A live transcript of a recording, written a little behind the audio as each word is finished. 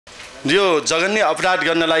यो जघन्य अपराध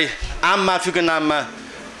गर्नलाई आम माफीको नाममा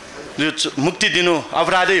यो मुक्ति दिनु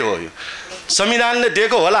अपराधै हो। यो संविधानले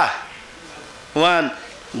दिएको होला, उहाँ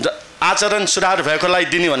आचरण सुधार भएकोलाई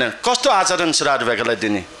दिने भने कस्तो आचरण सुधार भएकोलाई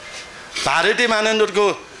दिने? भारतीय मानदण्डको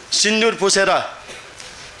सिन्दुर पुछेर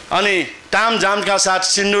अनि तामझामका साथ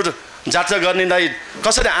सिन्दुर जात्रा गर्नेलाई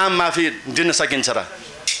कसरी आम माफी दिन सकिन्छ र?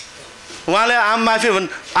 उहाँले आम माफी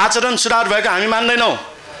आचरण सुधार भएको हामी मान्दैनौँ।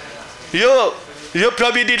 यो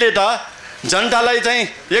प्रविधिले त जनतालाई चाहिँ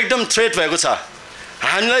एकदम थ्रेट भएको छ।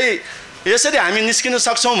 हामीलाई यसरी हामी निस्किन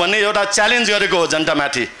सक्छौँ भन्ने एउटा च्यालेन्ज गरेको हो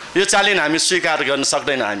जनतामाथि। यो च्यालेन्ज हामी स्वीकार गर्न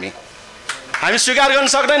सक्दैनौँ। हामी स्वीकार गर्न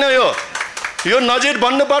सक्दैनौँ। यो नजिर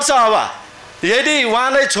बन्नुपर्छ। अब यदि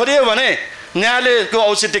उहाँलाई छोडियो भने न्यायालयको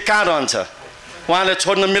औचित्य कहाँ रहन्छ? उहाँले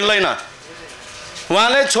छोड्न मिल्दैन।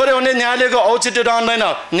 उहाँले छोड्यो भने न्यायालयको औचित्य रहँदैन।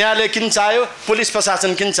 न्यायालय किन चाह्यो? पुलिस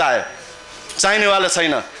प्रशासन किन चाह्यो? चाहिनेवाला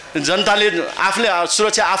छैन। जनताले आफूले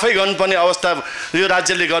सुरक्षा आफै गर्नुपर्ने अवस्था यो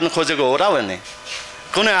राज्यले गर्न खोजेको हो र भने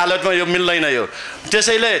कुनै हालतमा यो मिल्दैन। यो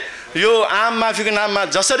त्यसैले यो आम माफीको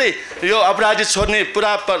नाममा जसरी यो अपराधी छोड्ने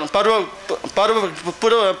पुरा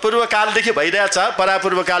पूर्वकालदेखि भइरहेछ,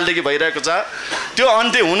 परापूर्वकालदेखि भइरहेको छ, त्यो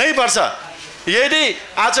अन्त्य हुनैपर्छ। यदि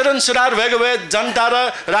आचरण सुधार भएको भए जनता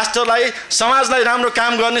र राष्ट्रलाई समाजलाई राम्रो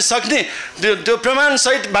काम गर्न सक्ने त्यो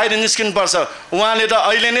प्रमाणसहित बाहिर निस्किनुपर्छ। उहाँले त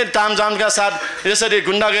अहिले नै तामझामका साथ यसरी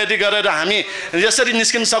गुन्डागर्दी गरेर हामी यसरी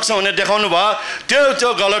निस्किन सक्छौँ भने देखाउनु भयो।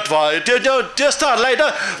 त्यो गलत भयो। त्यस्तोहरूलाई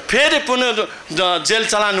त फेरि पुनः जेल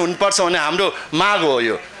चलान हुनुपर्छ भन्ने हाम्रो माग हो।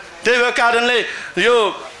 यो त्यही भएको कारणले यो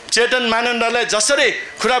चेतन मानदण्डलाई जसरी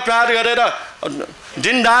खुरा प्रहार गरेर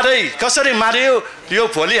दिनदारै कसरी मारियो, यो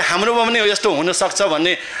भोलि हाम्रोमा पनि यस्तो हुनसक्छ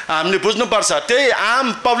भन्ने हामीले बुझ्नुपर्छ। त्यही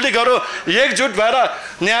आम पब्लिकहरू एकजुट भएर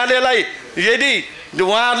न्यायालयलाई यदि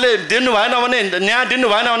उहाँहरूले दिनु भएन भने, न्याय दिनु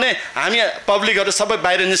भएन भने हामी पब्लिकहरू सबै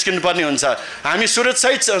बाहिर निस्किनुपर्ने हुन्छ। हामी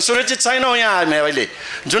सुरक्षित छैनौँ। यहाँ हामी अहिले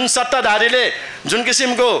जुन सत्ताधारीले जुन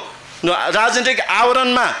किसिमको राजनीतिक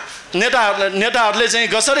आवरणमा नेताहरूले चाहिँ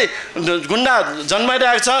कसरी गुन्डा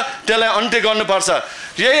जन्माइरहेको छ त्यसलाई अन्त्य गर्नुपर्छ।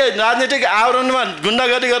 यही राजनीतिक आवरणमा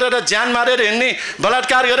गुन्डागर्दी गरेर ज्यान मारेर हिँड्ने,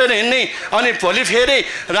 बलात्कार गरेर हिँड्ने अनि भोलि फेरि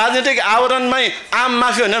राजनीतिक आवरणमै आम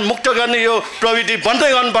माफी भनेर मुक्त गर्ने यो प्रविधि बन्दै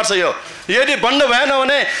गर्नुपर्छ। यदि बन्द भएन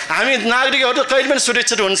भने हामी नागरिकहरू कहिले पनि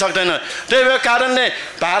सुरक्षित हुन सक्दैन। त्यही भएको कारणले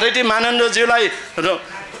भारतीय मानन्दज्यूलाई र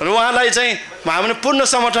उहाँलाई चाहिँ हाम्रो पूर्ण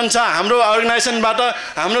समर्थन छ। हाम्रो अर्गनाइजेसनबाट,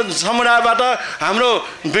 हाम्रो समुदायबाट, हाम्रो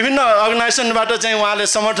विभिन्न अर्गनाइजेसनबाट चाहिँ उहाँले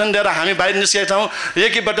समर्थन दिएर हामी बाहिर निस्केका छौँ।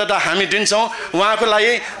 एकैपटता हामी दिन्छौँ। उहाँको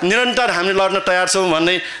लागि निरन्तर हामी लड्न तयार छौँ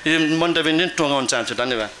भन्ने मन्तव्य टुङ्गाउन चाहन्छु।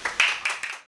 धन्यवाद।